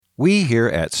We here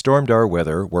at Stormdar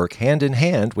Weather work hand in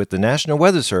hand with the National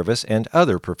Weather Service and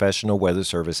other professional weather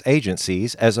service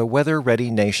agencies as a Weather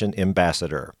Ready Nation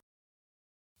ambassador.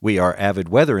 We are avid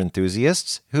weather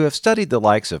enthusiasts who have studied the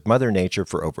likes of Mother Nature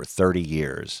for over 30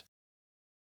 years.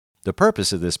 The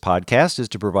purpose of this podcast is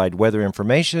to provide weather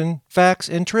information, facts,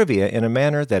 and trivia in a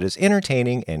manner that is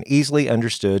entertaining and easily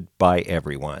understood by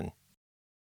everyone.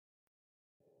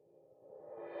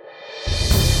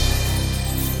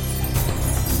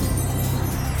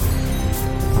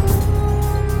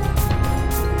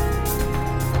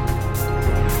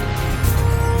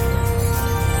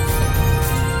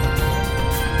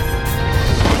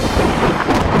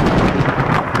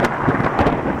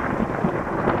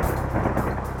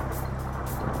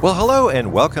 Well, hello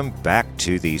and welcome back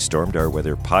to the Stormdar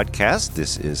Weather Podcast.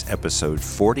 This is episode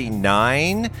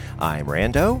 49. I'm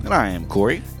Rando. And I am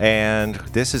Corey. And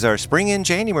this is our Spring in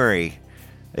January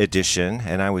edition.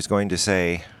 And I was going to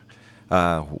say,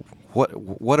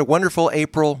 what a wonderful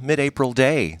mid-April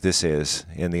day this is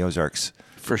in the Ozarks.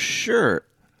 For sure.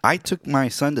 I took my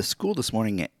son to school this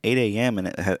morning at 8 a.m. and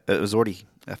it was already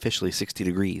officially 60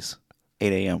 degrees,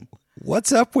 8 a.m.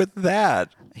 What's up with that?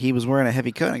 He was wearing a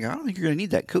heavy coat. And I go, I don't think you're going to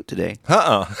need that coat today.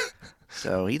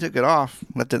 So he took it off,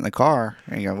 left it in the car.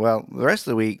 And I go, well, the rest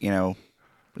of the week, it's going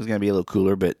to be a little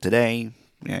cooler. But today,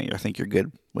 I think you're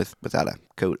good without a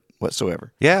coat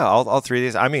whatsoever. Yeah, all 3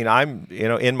 days. I mean, I'm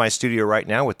in my studio right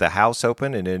now with the house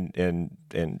open and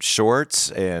in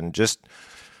shorts and just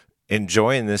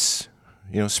enjoying this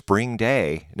spring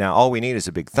day. Now, all we need is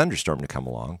a big thunderstorm to come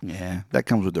along. Yeah, that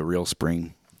comes with the real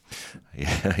spring.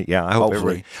 Yeah. I hope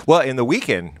everybody. Well, in the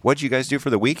weekend, what did you guys do for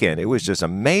the weekend? It was just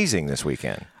amazing this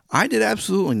weekend. I did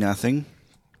absolutely nothing.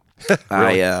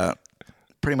 Really? I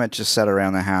pretty much just sat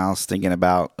around the house thinking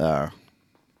about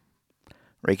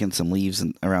raking some leaves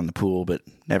around the pool, but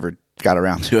never got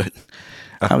around to it.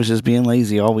 I was just being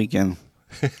lazy all weekend.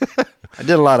 I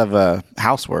did a lot of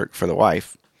housework for the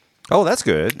wife. Oh, that's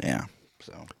good. Yeah.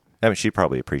 So I mean, she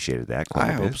probably appreciated that quite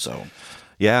a bit. I hope so.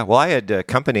 Yeah, well, I had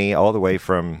company all the way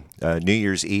from New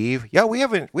Year's Eve. Yeah, we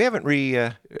haven't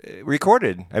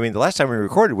recorded. I mean, the last time we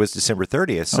recorded was December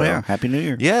 30th. So. Oh, yeah. Happy New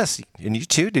Year. Yes, and you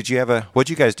too. Did you have what'd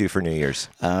you guys do for New Year's?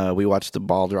 We watched the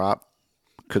ball drop,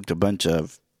 cooked a bunch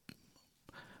of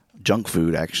junk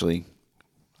food, actually.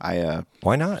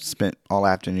 Why not? Spent all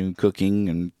afternoon cooking,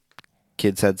 and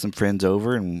kids had some friends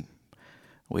over, and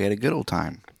we had a good old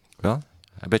time. Well,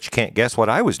 I bet you can't guess what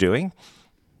I was doing.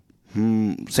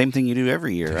 Same thing you do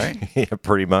every year, right? Yeah,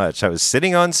 pretty much. I was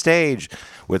sitting on stage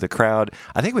with a crowd.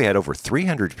 I think we had over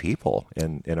 300 people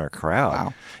in our crowd.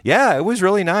 Wow. Yeah, it was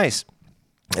really nice.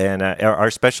 And our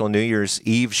special New Year's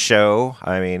Eve show.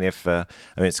 I mean,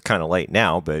 it's kind of late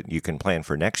now, but you can plan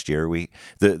for next year.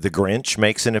 The Grinch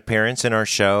makes an appearance in our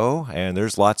show, and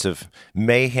there's lots of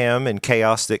mayhem and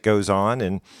chaos that goes on,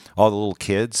 and all the little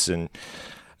kids, and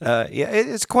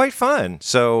it's quite fun.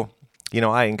 So.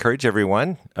 I encourage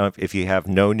everyone, if you have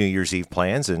no New Year's Eve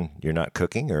plans and you're not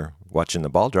cooking or watching the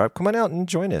ball drop, come on out and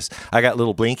join us. I got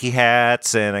little blinky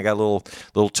hats and I got a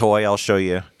little toy I'll show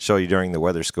you during the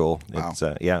weather school. Wow. It's,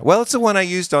 well, it's the one I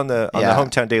used on the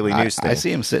Hometown Daily News thing. I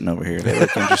see him sitting over here. They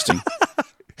look interesting.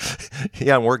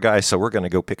 Yeah, and we're guys, so we're going to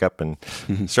go pick up and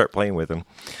start playing with them.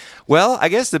 Well, I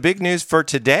guess the big news for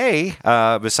today,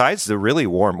 besides the really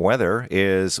warm weather,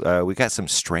 is we got some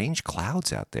strange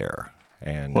clouds out there.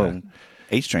 And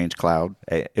a strange cloud.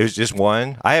 It was just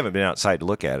one. I haven't been outside to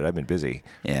look at it. I've been busy.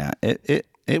 Yeah,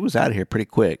 it was out of here pretty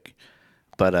quick,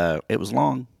 but it was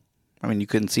long. I mean, you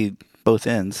couldn't see both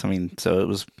ends. I mean, so it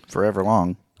was forever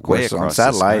long. Of course, on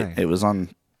satellite, it was on,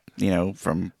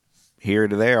 from here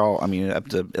to there. Up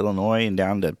to Illinois and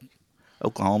down to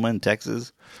Oklahoma and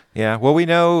Texas. Yeah. Well, we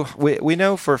know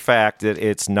for a fact that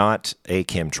it's not a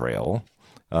chemtrail.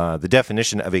 The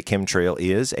definition of a chemtrail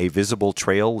is a visible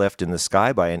trail left in the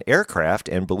sky by an aircraft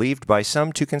and believed by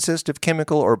some to consist of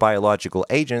chemical or biological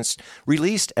agents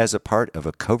released as a part of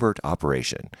a covert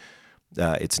operation.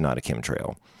 It's not a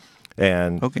chemtrail.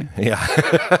 And okay. Yeah.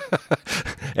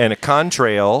 And a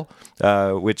contrail,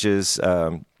 which is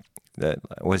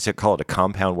what is it called? A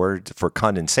compound word for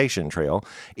condensation trail,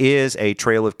 is a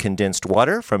trail of condensed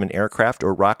water from an aircraft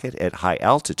or rocket at high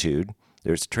altitude.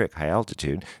 There's a trick, high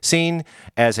altitude, seen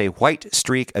as a white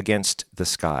streak against the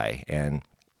sky. And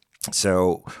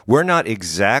so we're not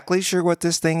exactly sure what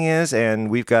this thing is,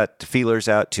 and we've got feelers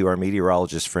out to our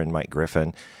meteorologist friend Mike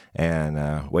Griffin,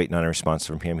 and waiting on a response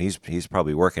from him. He's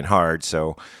probably working hard,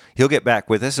 so he'll get back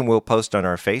with us, and we'll post on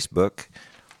our Facebook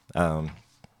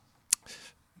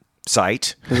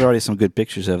site. There's already some good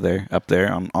pictures up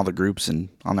there on all the groups and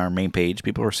on our main page.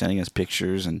 People are sending us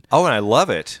pictures, and I love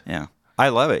it. Yeah. I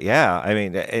love it. Yeah. I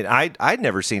mean, and I'd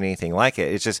never seen anything like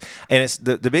it. It's just, and it's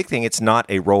the big thing. It's not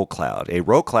a roll cloud. A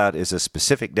roll cloud is a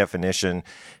specific definition,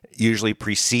 usually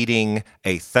preceding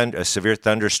a severe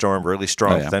thunderstorm, really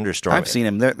strong thunderstorm. I've seen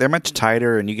them. They're much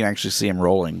tighter, and you can actually see them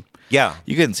rolling. Yeah.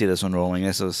 You couldn't see this one rolling.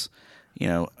 This was,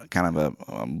 kind of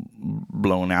a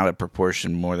blown out of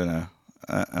proportion more than a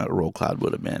roll cloud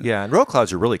would have been. Yeah, and roll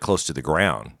clouds are really close to the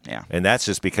ground. Yeah. And that's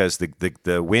just because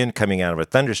the wind coming out of a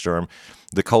thunderstorm,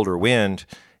 the colder wind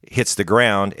hits the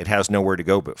ground, it has nowhere to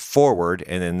go but forward,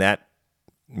 and then that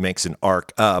makes an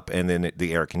arc up, and then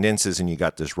the air condenses, and you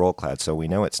got this roll cloud. So we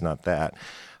know it's not that.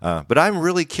 But I'm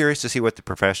really curious to see what the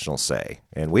professionals say.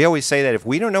 And we always say that if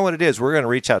we don't know what it is, we're going to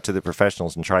reach out to the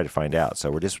professionals and try to find out. So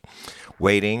we're just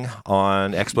waiting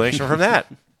on explanation from that.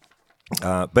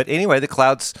 But anyway, the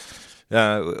clouds...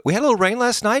 we had a little rain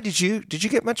last night. Did you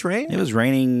get much rain? It was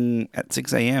raining at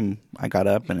 6 a.m. I got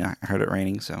up and I heard it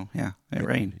raining, so yeah, it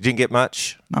rained. Didn't get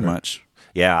much? Not much.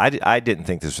 Yeah, I didn't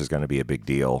think this was going to be a big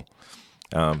deal.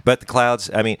 But the clouds,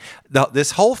 I mean,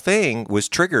 this whole thing was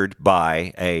triggered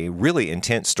by a really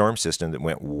intense storm system that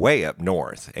went way up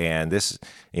north. And this,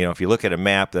 if you look at a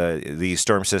map, these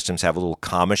storm systems have a little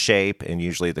comma shape, and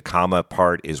usually the comma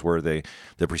part is where the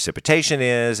precipitation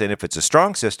is. And if it's a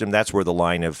strong system, that's where the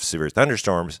line of severe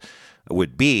thunderstorms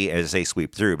would be as they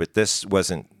sweep through. But this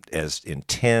wasn't as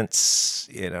intense.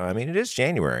 I mean, it is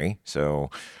January, so...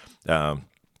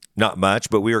 not much,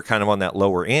 but we were kind of on that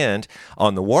lower end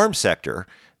on the warm sector.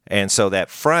 And so that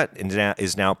front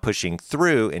is now pushing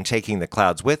through and taking the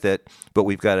clouds with it. But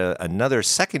we've got another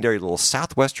secondary little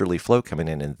southwesterly flow coming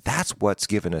in, and that's what's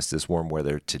given us this warm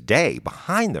weather today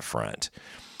behind the front.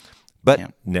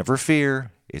 But never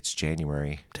fear, it's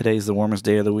January. Today's the warmest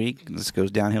day of the week. This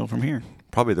goes downhill from here.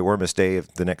 Probably the warmest day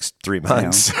of the next 3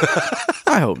 months.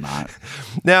 I hope not.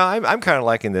 No, I'm kind of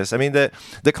liking this. I mean, the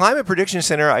Climate Prediction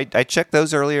Center, I checked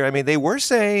those earlier. I mean, they were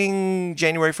saying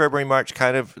January, February, March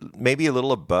kind of maybe a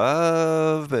little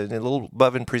above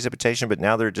in precipitation, but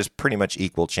now they're just pretty much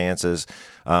equal chances,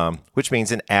 which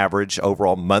means an average,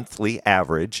 overall monthly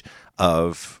average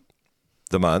of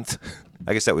the month.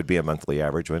 I guess that would be a monthly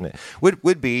average, wouldn't it?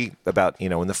 Would be about, in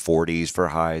the 40s for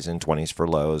highs and 20s for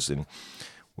lows. And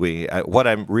what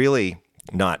I'm really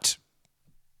not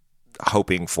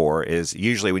hoping for is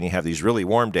usually when you have these really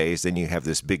warm days, then you have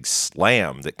this big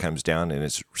slam that comes down and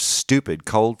it's stupid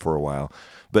cold for a while.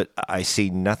 But I see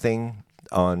nothing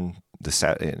on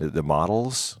the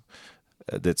models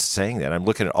that's saying that. I'm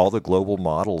looking at all the global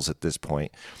models at this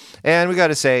point, and we got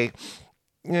to say,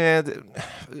 yeah,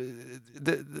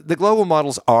 the global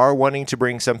models are wanting to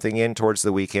bring something in towards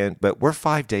the weekend, but we're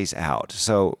 5 days out,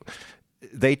 so.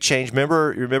 They changed.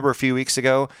 Remember a few weeks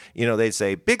ago, they'd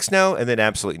say big snow and then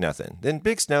absolutely nothing. Then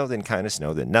big snow, then kind of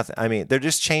snow, then nothing. I mean, they're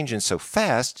just changing so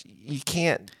fast, you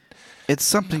can't. It's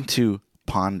something to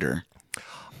ponder.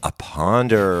 A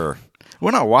ponder.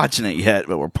 We're not watching it yet,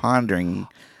 but we're pondering.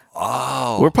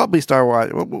 Oh. We'll probably start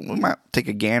watching. We might take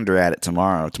a gander at it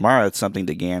tomorrow. Tomorrow it's something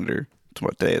to gander.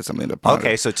 Today is something to ponder.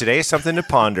 Okay, so today is something to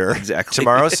ponder. Exactly.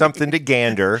 Tomorrow is something to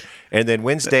gander, and then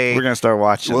Wednesday we're gonna start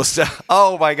watching.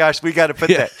 Oh my gosh, we got to put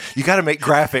that. You got to make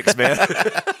graphics, man.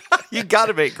 You got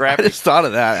to make graphics. I just thought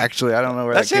of that. Actually, I don't know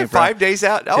where that came from. 5 days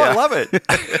out. Oh, yeah. I love it.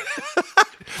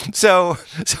 So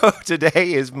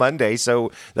today is Monday,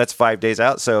 so that's 5 days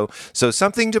out. So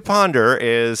something to ponder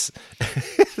is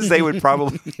they would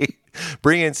probably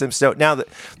bring in some snow.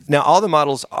 Now all the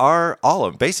models are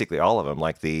basically all of them,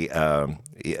 like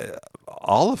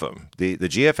all of them, the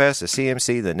GFS, the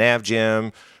CMC, the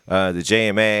NavGem, the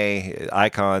JMA,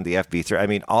 Icon, the FB3. I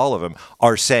mean, all of them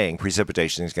are saying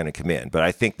precipitation is going to come in, but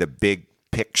I think the big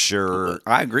picture.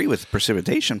 I agree with the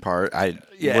precipitation part.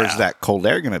 Where's that cold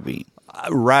air going to be?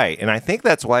 Right, and I think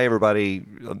that's why everybody,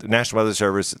 the National Weather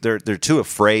Service, they're too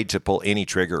afraid to pull any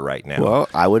trigger right now. Well,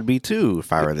 I would be too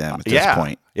if I were them at this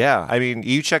point. Yeah, I mean,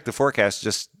 you checked the forecast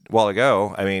just a while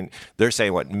ago. I mean, they're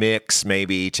saying mix,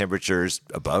 maybe temperatures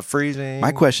above freezing.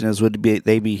 My question is, would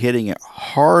they be hitting it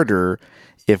harder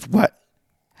if what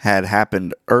had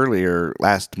happened earlier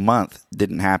last month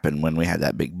didn't happen when we had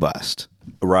that big bust?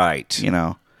 Right.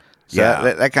 So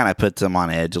that kind of puts them on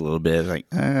edge a little bit. Like,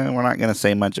 we're not going to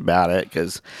say much about it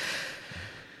because,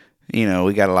 we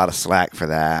got a lot of slack for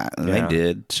that. And they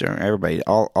did. Sure. Everybody,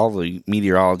 all the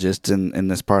meteorologists in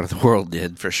this part of the world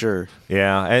did, for sure.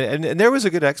 Yeah. And there was a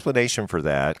good explanation for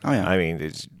that. Oh, yeah. I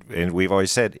mean, and we've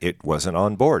always said it wasn't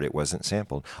on board. It wasn't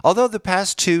sampled. Although the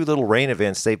past two little rain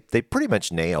events, they pretty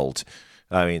much nailed.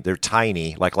 I mean, they're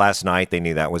tiny. Like last night, they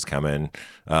knew that was coming.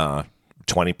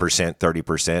 20%,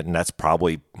 30%, and that's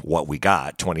probably what we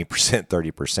got, 20%,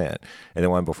 30%, and the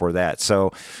one before that.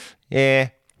 So,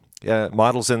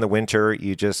 models in the winter,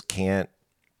 you just can't.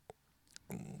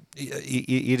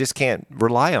 You just can't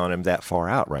rely on them that far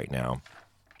out right now.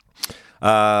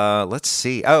 Let's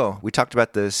see. Oh, we talked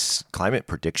about this Climate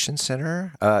Prediction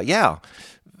Center.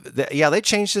 They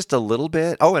changed just a little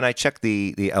bit. Oh, and I checked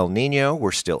the El Nino.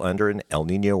 We're still under an El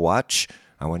Nino watch.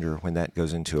 I wonder when that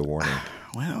goes into a warning.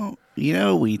 Well,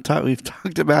 we've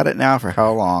talked about it now for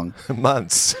how long?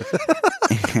 Months.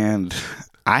 And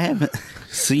I haven't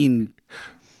seen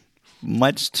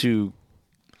much to,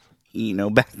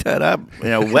 back that up,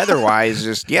 weather-wise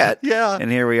just yet. Yeah.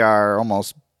 And here we are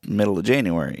almost middle of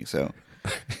January, so.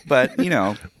 But,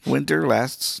 winter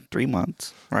lasts 3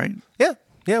 months, right? Yeah.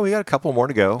 Yeah, we got a couple more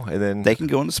to go, and then they can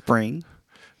go into spring.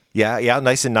 Yeah,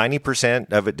 nice, and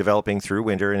 90% of it developing through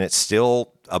winter, and it's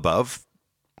still above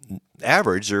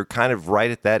average. They're kind of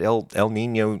right at that El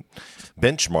Nino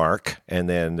benchmark, and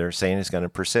then they're saying it's going to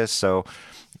persist. So,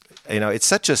 it's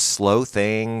such a slow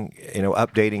thing.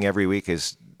 Updating every week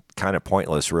is kind of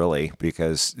pointless, really,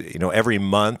 because every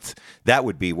month that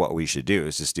would be what we should do,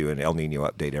 is just do an El Nino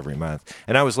update every month.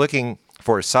 And I was looking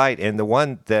for a site, and the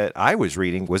one that I was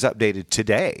reading was updated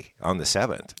today on the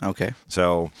 7th. Okay.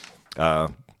 So,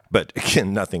 but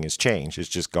again, nothing has changed. It's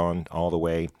just gone all the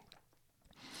way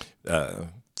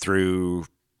through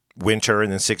winter,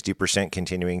 and then 60%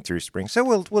 continuing through spring. So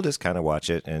we'll just kind of watch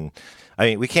it. And I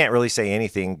mean, we can't really say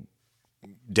anything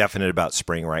definite about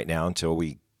spring right now until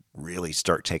we really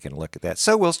start taking a look at that.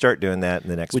 So we'll start doing that in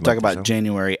the next month. We talk about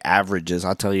January averages.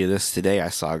 I'll tell you this today. I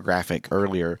saw a graphic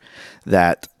earlier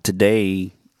that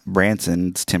today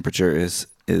Branson's temperature is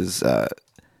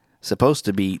supposed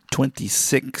to be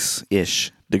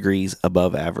 26-ish degrees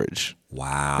above average.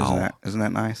 Wow. Isn't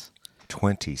that nice?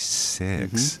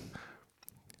 26. Mm-hmm.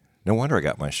 No wonder I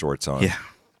got my shorts on. Yeah.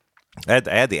 I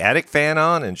had the attic fan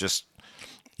on and just,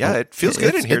 it feels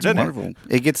good in here, doesn't it?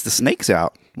 It gets the snakes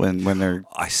out when they're...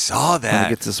 I saw that. When it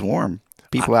gets this warm.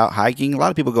 People out hiking. A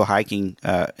lot of people go hiking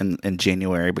in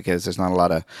January because there's not a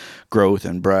lot of growth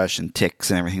and brush and ticks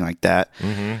and everything like that.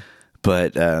 Mm-hmm.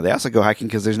 But they also go hiking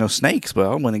because there's no snakes.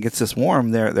 Well, when it gets this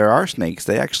warm, there are snakes.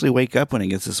 They actually wake up when it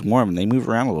gets this warm, and they move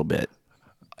around a little bit.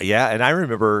 Yeah, and I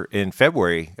remember in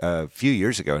February, a few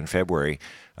years ago in February,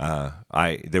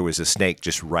 there was a snake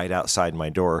just right outside my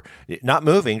door, not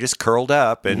moving, just curled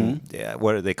up. And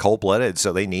what are they, cold-blooded?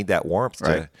 So they need that warmth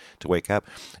to wake up.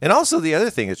 And also the other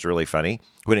thing that's really funny,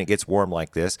 when it gets warm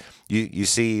like this, you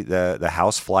see the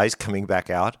house flies coming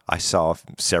back out. I saw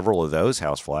several of those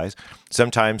house flies.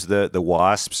 Sometimes the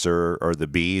wasps or the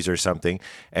bees or something,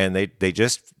 and they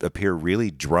just appear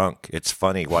really drunk. It's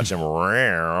funny watching them.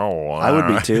 I would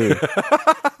be too.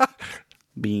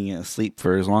 Being asleep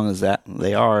for as long as that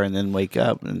they are, and then wake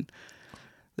up and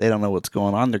they don't know what's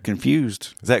going on. They're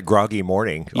confused. It's that groggy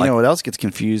morning. You know what else gets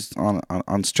confused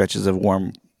on stretches of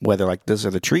warm weather like this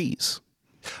are the trees.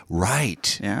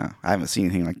 Right. Yeah. I haven't seen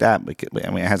anything like that. But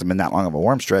I mean, it hasn't been that long of a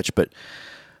warm stretch, but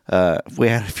if we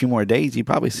had a few more days, you'd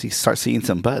probably start seeing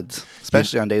some buds,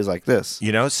 especially on days like this.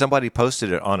 Somebody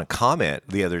posted it on a comment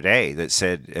the other day that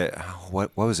said,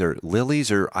 what was there?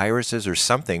 Lilies or irises or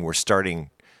something were starting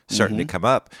to come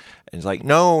up. And it's like,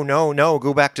 no,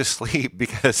 go back to sleep,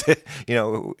 because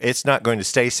it's not going to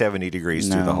stay 70 degrees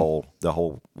through the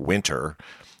whole winter.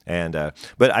 And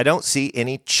but I don't see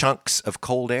any chunks of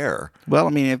cold air. Well,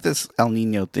 I mean, if this El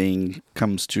Nino thing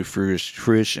comes to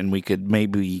fruition, we could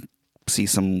maybe see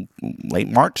some late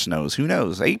March snows. Who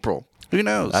knows? April. Who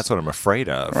knows? That's what I'm afraid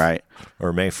of. Right.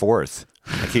 Or May 4th.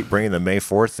 I keep bringing the May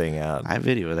 4th thing out. I have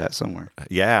video of that somewhere.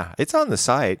 Yeah, it's on the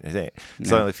site, I think.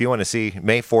 So if you want to see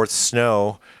May 4th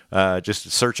snow,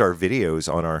 just search our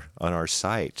videos on our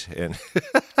site. And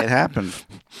it happened.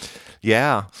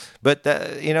 Yeah, but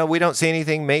we don't see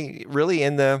anything really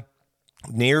in the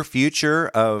near future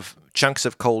of chunks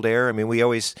of cold air. I mean, we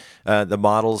always the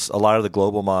models, a lot of the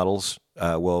global models,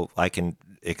 I can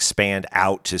expand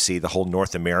out to see the whole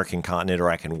North American continent, or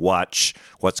I can watch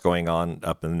what's going on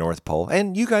up in the North Pole,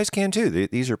 and you guys can too.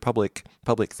 These are public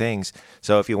things.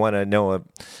 So if you want to know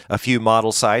a few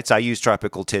model sites, I use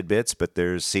Tropical Tidbits, but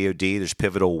there's COD, there's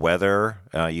Pivotal Weather.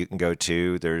 You can go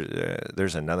to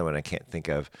there's another one I can't think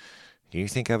of. Can you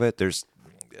think of it? There's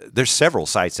several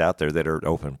sites out there that are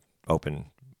open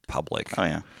public. Oh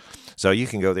yeah. So you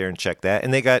can go there and check that.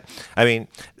 And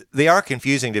they are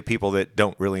confusing to people that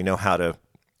don't really know how to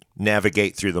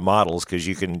navigate through the models, because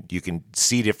you can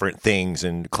see different things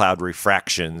and cloud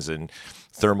refractions and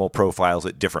thermal profiles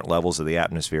at different levels of the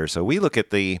atmosphere. So we look at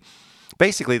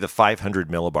basically the 500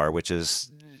 millibar, which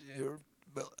is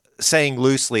saying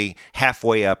loosely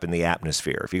halfway up in the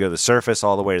atmosphere. If you go to the surface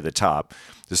all the way to the top,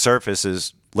 the surface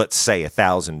is, let's say,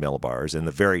 1,000 millibars, and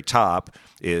the very top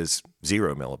is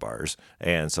 0 millibars.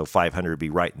 And so 500 would be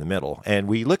right in the middle. And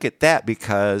we look at that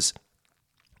because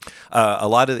a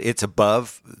lot of it's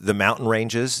above the mountain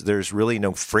ranges. There's really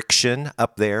no friction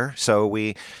up there, so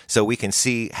we can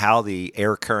see how the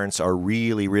air currents are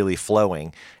really, really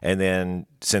flowing. And then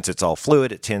since it's all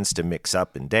fluid, it tends to mix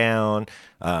up and down.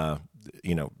 And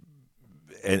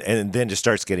then just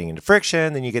starts getting into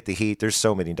friction. Then you get the heat. There's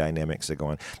so many dynamics that go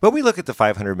on. But we look at the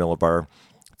 500 millibar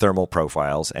thermal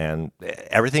profiles, and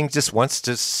everything just wants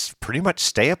to pretty much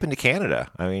stay up into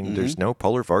Canada. I mean, there's no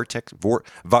polar vortex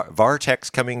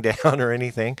coming down or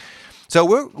anything. So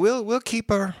we'll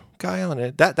keep our guy on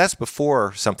it. That's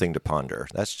before something to ponder.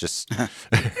 That's just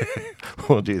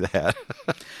we'll do that.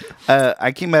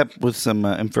 I came up with some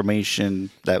information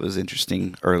that was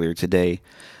interesting earlier today.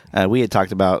 We had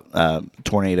talked about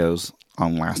tornadoes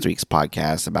on last week's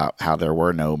podcast about how there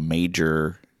were no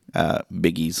major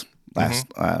biggies.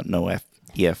 No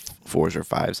EF4s or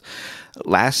 5s.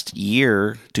 Last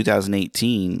year,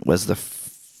 2018, was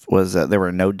there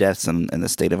were no deaths in the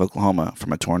state of Oklahoma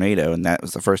from a tornado, and that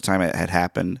was the first time it had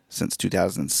happened since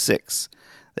 2006.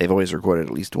 They've always recorded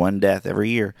at least one death every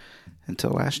year until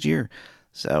last year.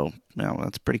 So,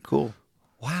 that's pretty cool.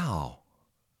 Wow.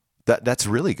 That's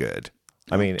really good.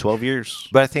 I mean, 12 years.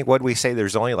 But I think, what did we say?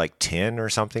 There's only like 10 or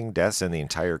something deaths in the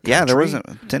entire country. Yeah, there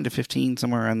wasn't 10 to 15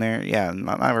 somewhere in there. Yeah,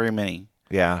 not very many.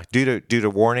 Yeah, due to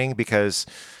warning, because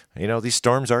these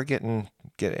storms are getting.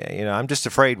 I'm just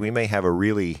afraid we may have a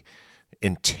really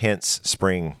intense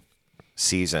spring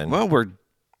season. Well,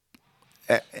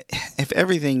 if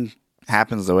everything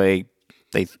happens the way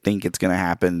they think it's going to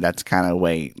happen, that's kind of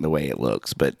the way it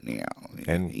looks. But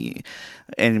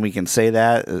and we can say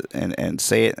that and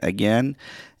say it again,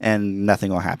 and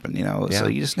nothing will happen. So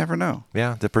you just never know.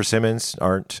 Yeah, the persimmons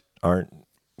aren't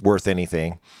worth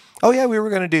anything. Oh yeah, we were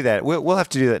going to do that. We'll have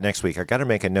to do that next week. I got to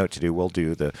make a note to do. We'll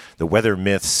do the weather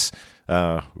myths.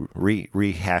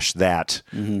 Rehash that,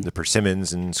 the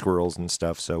persimmons and squirrels and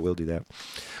stuff. So we'll do that.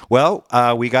 Well,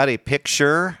 we got a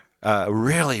picture, a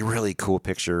really, really cool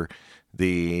picture.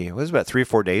 It was about 3 or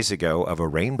 4 days ago, of a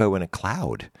rainbow in a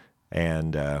cloud.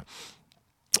 And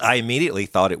I immediately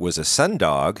thought it was a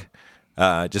sundog,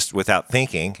 just without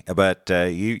thinking. But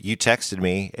you texted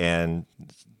me and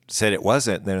said it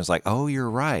wasn't. And then it was like, oh, you're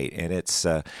right. And it's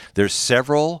there's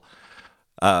several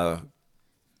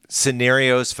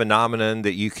scenarios, phenomenon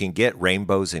that you can get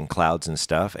rainbows in clouds and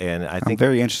stuff. And I'm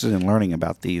very interested in learning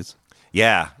about these.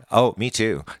 Yeah. Oh, me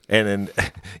too. And then,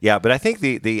 but I think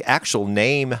the actual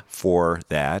name for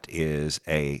that is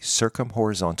a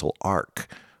circumhorizontal arc.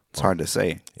 It's hard to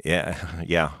say.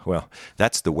 Yeah. Well,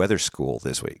 that's the weather school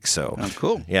this week. So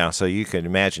cool. Yeah. So you can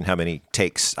imagine how many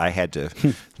takes I had to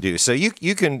do. So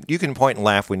you can point and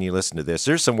laugh when you listen to this.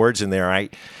 There's some words in there I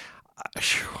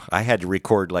had to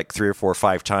record like 3 or 4 or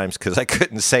 5 times because I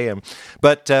couldn't say them.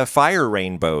 But fire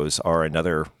rainbows are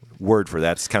another word for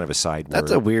that. It's kind of a side word.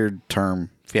 That's a weird term,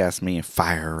 if you ask me. A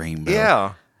fire rainbow.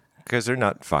 Yeah, because they're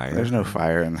not fire. There's no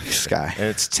fire in the sky. And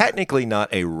it's technically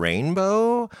not a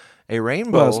rainbow. A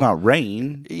rainbow. Well, it's not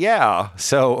rain. Yeah.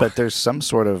 So, but there's some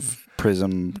sort of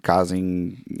prism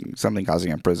causing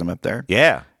a prism up there.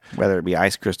 Yeah. Whether it be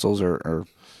ice crystals or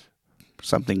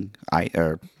something,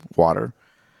 or water.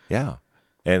 Yeah.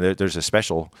 And there's a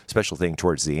special thing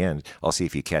towards the end. I'll see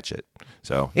if you catch it.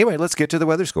 So anyway, let's get to the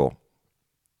weather school.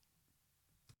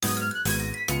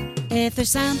 If there's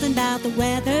something about the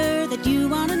weather that you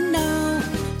want to know,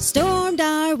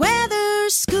 Stormdar Weather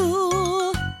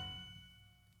School.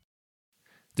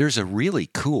 There's a really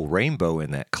cool rainbow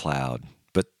in that cloud,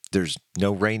 but there's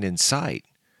no rain in sight.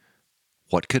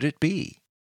 What could it be?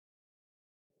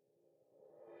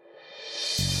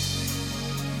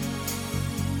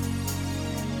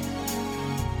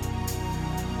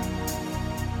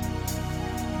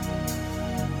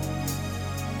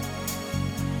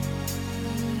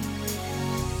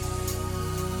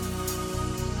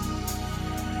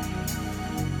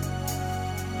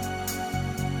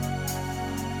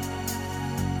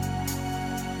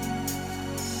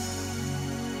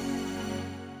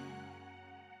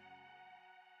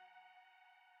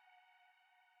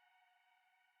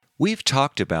 We've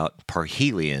talked about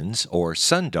parhelions or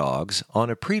sundogs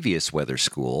on a previous weather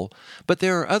school, but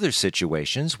there are other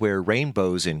situations where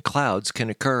rainbows in clouds can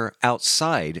occur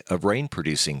outside of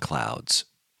rain-producing clouds.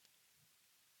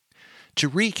 To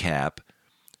recap,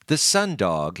 the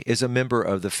sundog is a member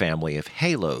of the family of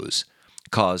halos,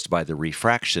 caused by the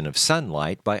refraction of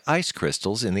sunlight by ice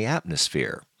crystals in the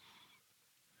atmosphere.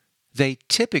 They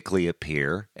typically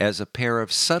appear as a pair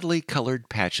of subtly colored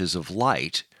patches of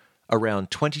light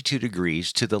around 22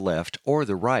 degrees to the left or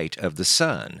the right of the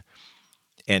sun,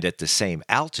 and at the same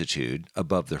altitude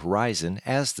above the horizon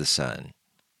as the sun.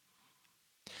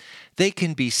 They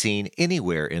can be seen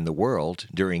anywhere in the world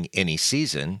during any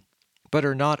season, but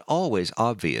are not always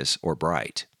obvious or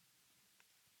bright.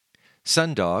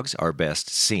 Sundogs are best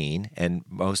seen and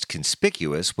most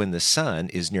conspicuous when the sun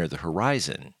is near the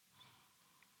horizon.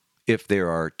 If there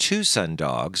are two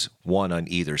sundogs, one on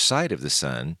either side of the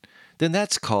sun, then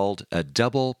that's called a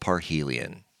double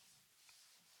parhelion.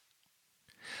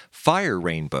 Fire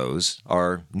rainbows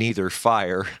are neither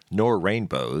fire nor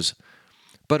rainbows,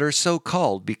 but are so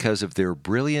called because of their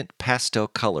brilliant pastel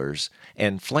colors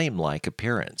and flame-like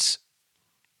appearance.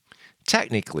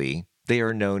 Technically, they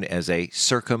are known as a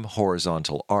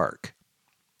circumhorizontal arc,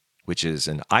 which is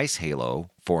an ice halo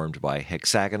formed by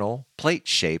hexagonal,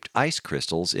 plate-shaped ice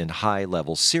crystals in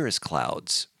high-level cirrus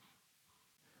clouds.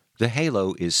 The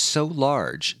halo is so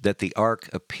large that the arc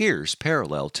appears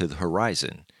parallel to the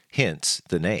horizon, hence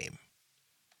the name.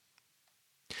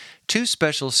 Two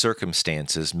special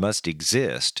circumstances must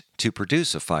exist to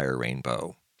produce a fire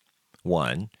rainbow.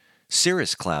 1.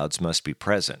 Cirrus clouds must be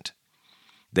present.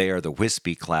 They are the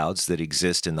wispy clouds that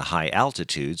exist in the high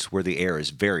altitudes where the air is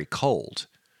very cold.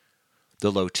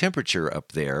 The low temperature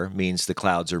up there means the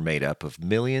clouds are made up of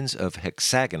millions of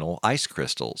hexagonal ice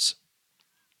crystals.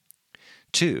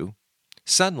 2.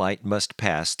 Sunlight must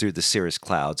pass through the cirrus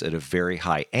clouds at a very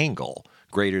high angle,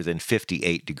 greater than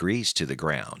 58 degrees to the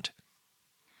ground.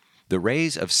 The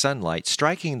rays of sunlight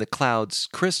striking the cloud's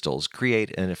crystals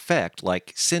create an effect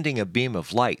like sending a beam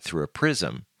of light through a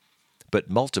prism, but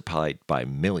multiplied by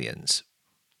millions.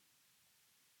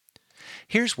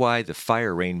 Here's why the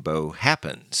fire rainbow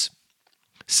happens.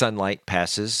 Sunlight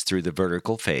passes through the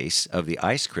vertical face of the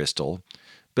ice crystal,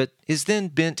 but is then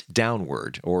bent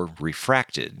downward or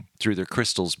refracted through the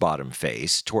crystal's bottom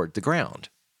face toward the ground.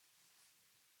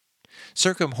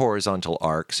 Circumhorizontal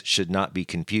arcs should not be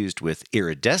confused with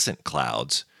iridescent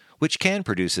clouds, which can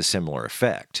produce a similar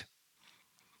effect.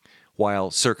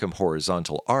 While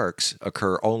circumhorizontal arcs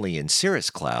occur only in cirrus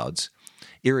clouds,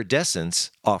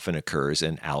 iridescence often occurs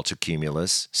in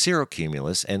altocumulus,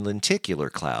 cirrocumulus, and lenticular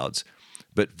clouds,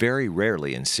 but very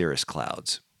rarely in cirrus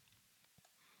clouds.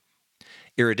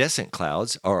 Iridescent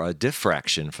clouds are a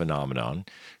diffraction phenomenon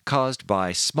caused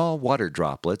by small water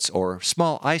droplets or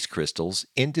small ice crystals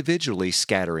individually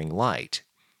scattering light.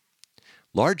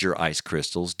 Larger ice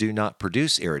crystals do not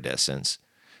produce iridescence,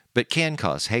 but can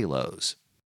cause halos.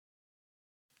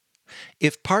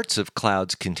 If parts of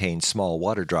clouds contain small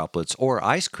water droplets or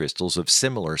ice crystals of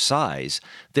similar size,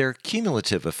 their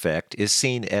cumulative effect is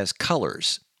seen as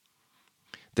colors.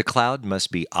 The cloud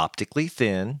must be optically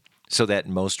thin so that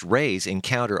most rays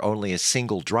encounter only a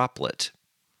single droplet.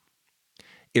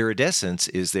 Iridescence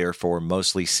is therefore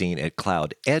mostly seen at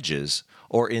cloud edges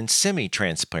or in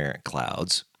semi-transparent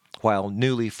clouds, while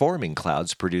newly forming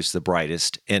clouds produce the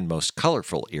brightest and most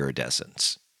colorful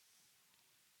iridescence.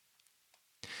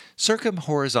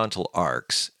 Circumhorizontal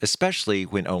arcs, especially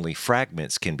when only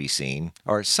fragments can be seen,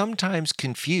 are sometimes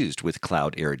confused with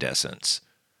cloud iridescence.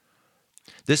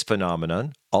 This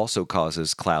phenomenon also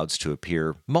causes clouds to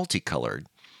appear multicolored,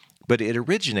 but it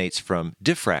originates from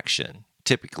diffraction,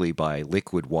 typically by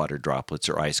liquid water droplets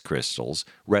or ice crystals,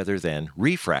 rather than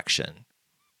refraction.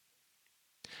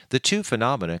 The two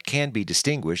phenomena can be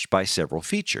distinguished by several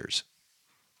features.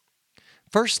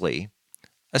 Firstly,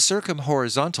 a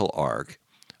circumhorizontal arc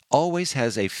always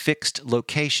has a fixed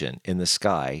location in the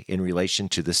sky in relation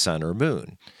to the sun or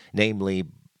moon, namely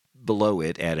below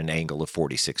it at an angle of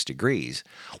 46 degrees,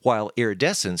 while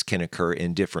iridescence can occur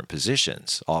in different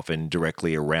positions, often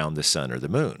directly around the sun or the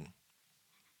moon.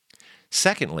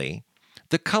 Secondly,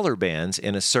 the color bands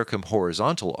in a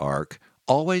circumhorizontal arc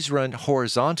always run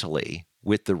horizontally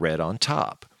with the red on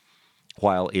top,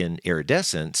 while in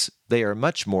iridescence, they are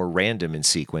much more random in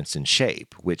sequence and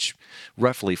shape, which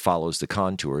roughly follows the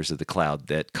contours of the cloud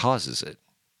that causes it.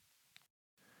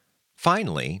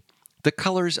 Finally, the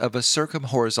colors of a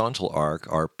circumhorizontal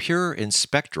arc are pure and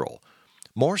spectral,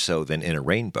 more so than in a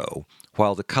rainbow,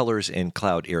 while the colors in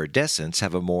cloud iridescence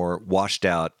have a more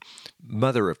washed-out,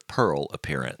 mother-of-pearl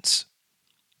appearance.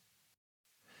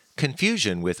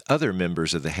 Confusion with other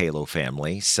members of the halo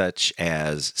family, such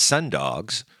as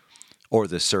sundogs or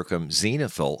the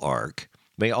circumzenithal arc,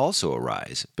 may also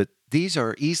arise, but these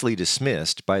are easily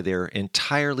dismissed by their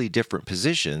entirely different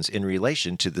positions in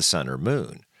relation to the sun or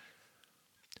moon.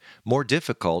 More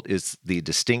difficult is the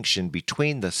distinction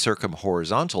between the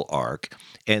circumhorizontal arc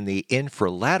and the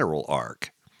infralateral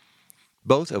arc,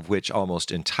 both of which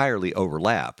almost entirely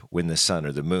overlap when the sun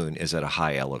or the moon is at a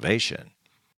high elevation.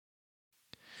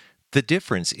 The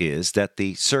difference is that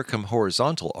the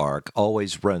circumhorizontal arc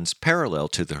always runs parallel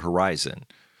to the horizon,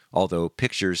 although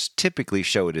pictures typically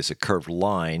show it as a curved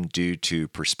line due to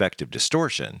perspective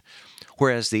distortion,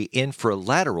 whereas the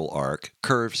infralateral arc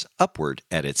curves upward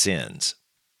at its ends.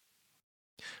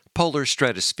 Polar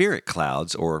stratospheric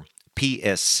clouds, or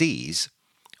PSCs,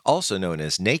 also known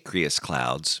as nacreous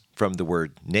clouds from the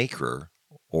word nacre,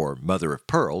 or mother of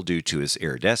pearl due to its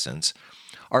iridescence,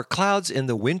 are clouds in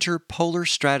the winter polar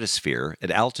stratosphere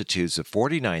at altitudes of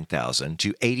 49,000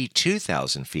 to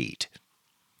 82,000 feet.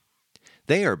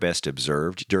 They are best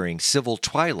observed during civil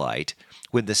twilight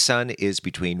when the sun is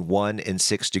between 1 and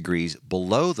 6 degrees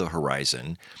below the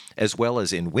horizon, as well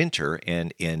as in winter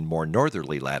and in more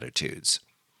northerly latitudes.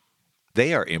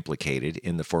 They are implicated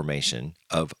in the formation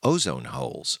of ozone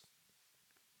holes.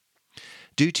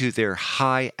 Due to their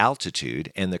high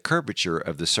altitude and the curvature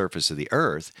of the surface of the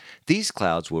Earth, these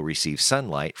clouds will receive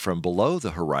sunlight from below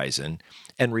the horizon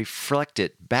and reflect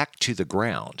it back to the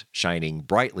ground, shining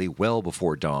brightly well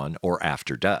before dawn or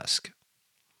after dusk.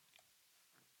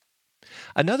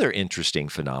 Another interesting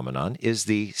phenomenon is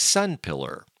the sun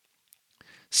pillar.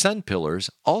 Sun pillars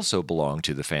also belong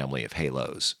to the family of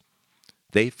halos.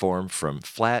 They form from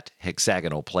flat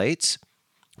hexagonal plates,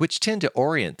 which tend to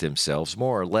orient themselves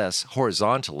more or less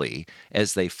horizontally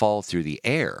as they fall through the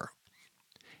air.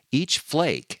 Each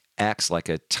flake acts like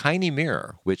a tiny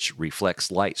mirror which reflects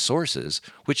light sources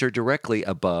which are directly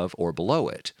above or below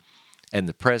it, and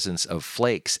the presence of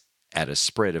flakes at a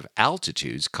spread of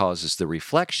altitudes causes the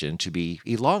reflection to be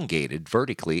elongated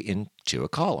vertically into a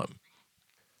column.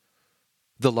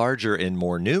 The larger and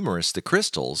more numerous the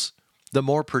crystals, the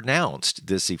more pronounced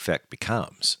this effect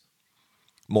becomes.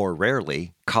 More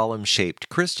rarely, column-shaped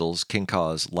crystals can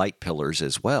cause light pillars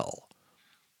as well.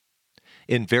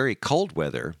 In very cold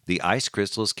weather, the ice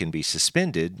crystals can be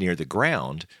suspended near the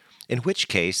ground, in which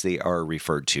case they are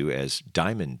referred to as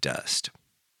diamond dust.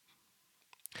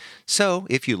 So,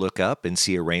 if you look up and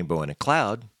see a rainbow in a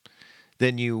cloud,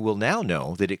 then you will now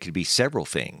know that it could be several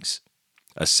things: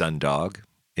 a sundog,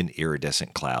 an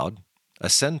iridescent cloud, a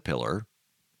sun pillar,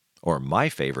 or my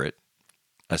favorite,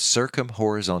 a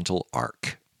circumhorizontal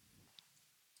arc.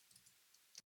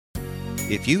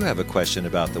 If you have a question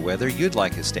about the weather you'd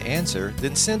like us to answer,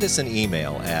 then send us an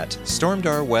email at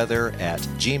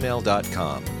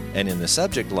stormdarweather@gmail.com and in the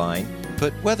subject line,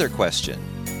 put weather question.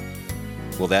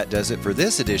 Well, that does it for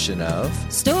this edition of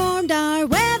Stormdar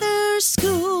Weather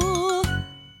School.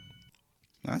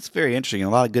 That's very interesting. A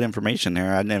lot of good information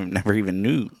there. I never even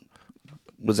knew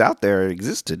was out there,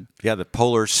 existed. Yeah, the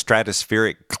polar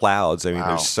stratospheric clouds. I mean,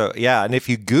 Wow. and if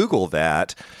you Google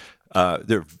that,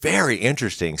 they're very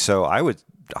interesting. So I would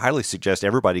highly suggest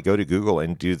everybody go to Google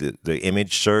and do the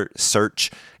image search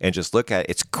and just look at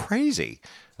it. It's crazy,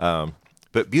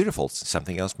 but beautiful. It's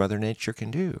something else Mother Nature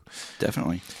can do.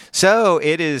 Definitely. So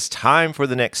it is time for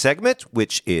the next segment,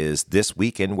 which is This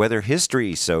Week in Weather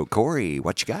History. So, Corey,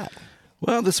 what you got?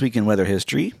 Well, this week in weather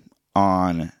history,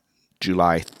 on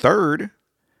July 3rd,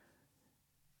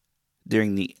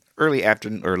 during the early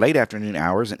afternoon or late afternoon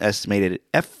hours, an estimated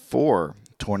F4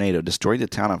 tornado destroyed the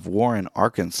town of Warren,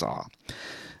 Arkansas.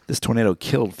 This tornado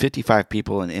killed 55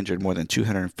 people and injured more than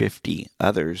 250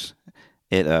 others.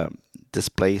 It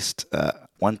displaced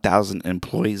 1,000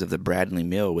 employees of the Bradley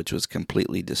Mill, which was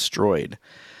completely destroyed.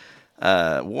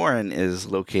 Warren is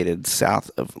located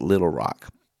south of Little Rock.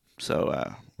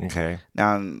 So Okay.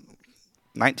 now in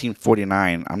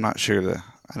 1949, I'm not sure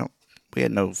we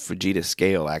had no Fujita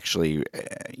scale actually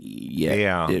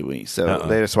yet, did we? So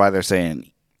that's why they're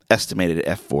saying estimated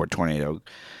F4 tornado.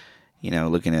 You know,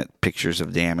 looking at pictures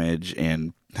of damage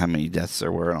and how many deaths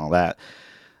there were and all that.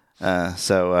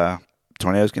 So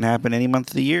tornadoes can happen any month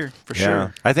of the year for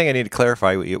sure. I think I need to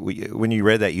clarify. When you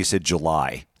read that, you said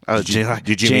July. Oh,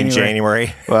 Did you mean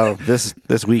January? Well, this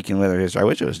week in weather history, I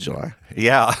wish it was July.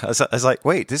 Yeah, I was like,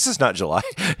 wait, this is not July.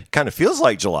 Kind of feels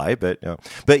like July, but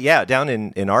yeah, down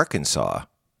in Arkansas.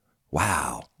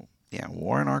 Wow. Yeah,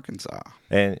 Warren, Arkansas.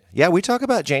 And yeah, we talk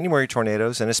about January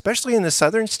tornadoes, and especially in the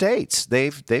southern states,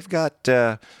 they've got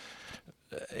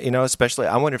especially.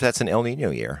 I wonder if that's an El Nino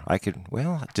year.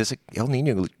 Does El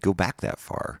Nino go back that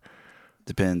far?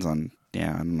 Depends on.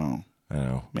 Yeah, I don't know. I don't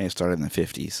know. May have started in the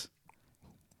 50s.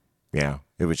 Yeah,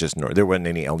 it was just there wasn't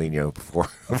any El Nino before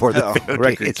the 50s.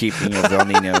 Record keeping of El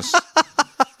Ninos.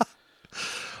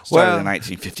 Started in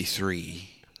 1953.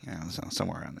 Yeah, so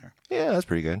somewhere around there. Yeah, that's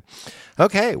pretty good.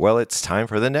 Okay, well, it's time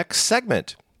for the next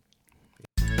segment.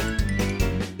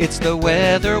 It's the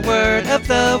weather word of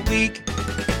the week.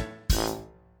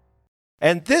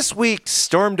 And this week's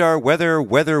Stormdar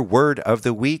weather word of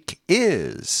the week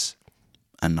is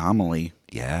Anomaly.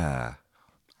 Yeah.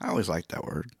 I always liked that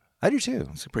word. I do too.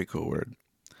 It's a pretty cool word.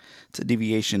 It's a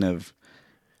deviation of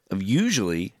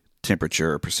usually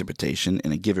temperature or precipitation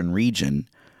in a given region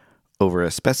over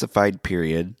a specified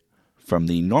period from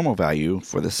the normal value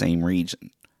for the same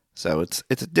region. So it's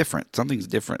different. Something's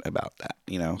different about that,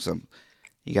 So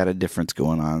you got a difference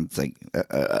going on. It's like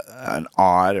an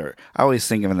odd, or I always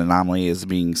think of an anomaly as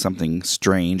being something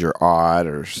strange or odd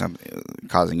or something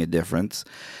causing a difference,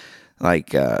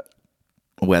 like a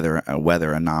weather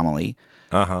anomaly.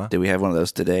 Did we have one of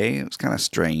those today? It was kind of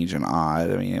strange and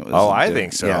odd. I mean, it was. Oh, I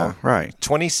think so. Yeah, right.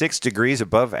 26 degrees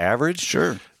above average.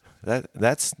 Sure. I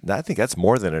think that's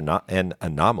more than an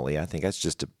anomaly. I think that's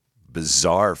just a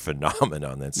bizarre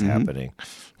phenomenon that's happening.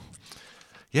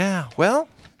 Yeah. Well,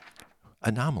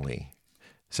 anomaly.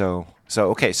 So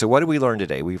okay. So what did we learn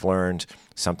today? We've learned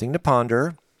something to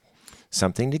ponder,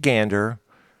 something to gander,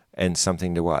 and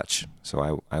something to watch.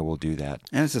 So I will do that.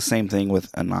 And it's the same thing with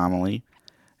anomaly.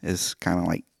 Is kind of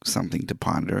like something to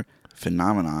ponder.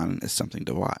 Phenomenon is something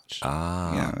to watch.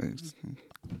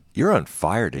 You're on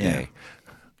fire today. Yeah.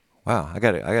 Wow, I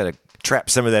gotta trap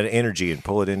some of that energy and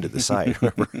pull it into the site.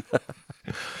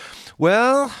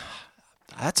 Well,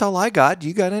 that's all I got.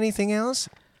 You got anything else?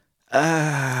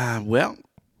 Well,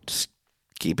 just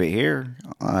keep it here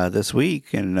this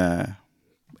week, and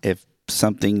if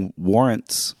something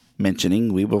warrants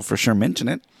mentioning, we will for sure mention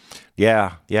it.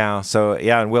 Yeah. So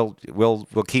and we'll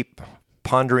keep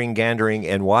pondering, gandering,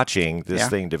 and watching this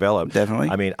thing develop.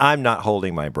 Definitely. I mean, I'm not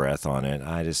holding my breath on it.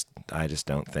 I just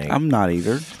don't think I'm not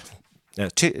either.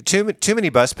 Too much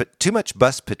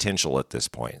bust potential at this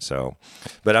point. So,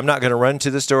 but I'm not going to run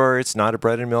to the store. It's not a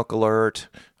bread and milk alert.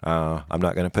 I'm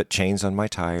not going to put chains on my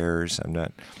tires. I'm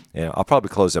not. I'll probably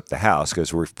close up the house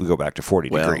because we go back to 40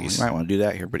 degrees. You might want to do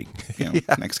that here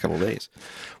next couple of days.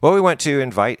 Well, we want to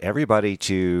invite everybody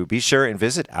to be sure and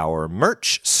visit our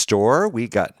merch store. We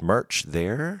got merch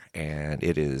there, and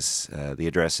it is the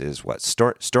address is what?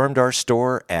 Stormdar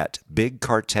Store at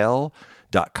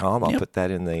bigcartel.com. I'll put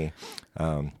that in the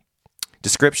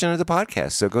description of the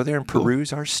podcast. So go there and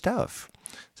peruse our stuff.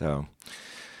 So,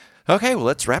 okay, well,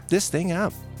 let's wrap this thing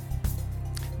up.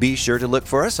 Be sure to look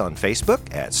for us on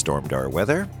Facebook at Stormdar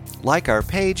Weather. Like our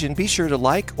page and be sure to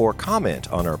like or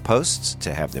comment on our posts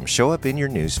to have them show up in your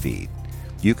newsfeed.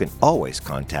 You can always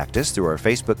contact us through our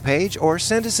Facebook page or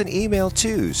send us an email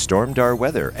to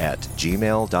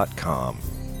stormdarweather@gmail.com.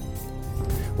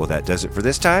 Well, that does it for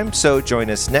this time, so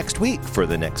join us next week for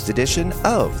the next edition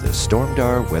of the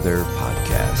Stormdar Weather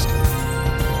Podcast.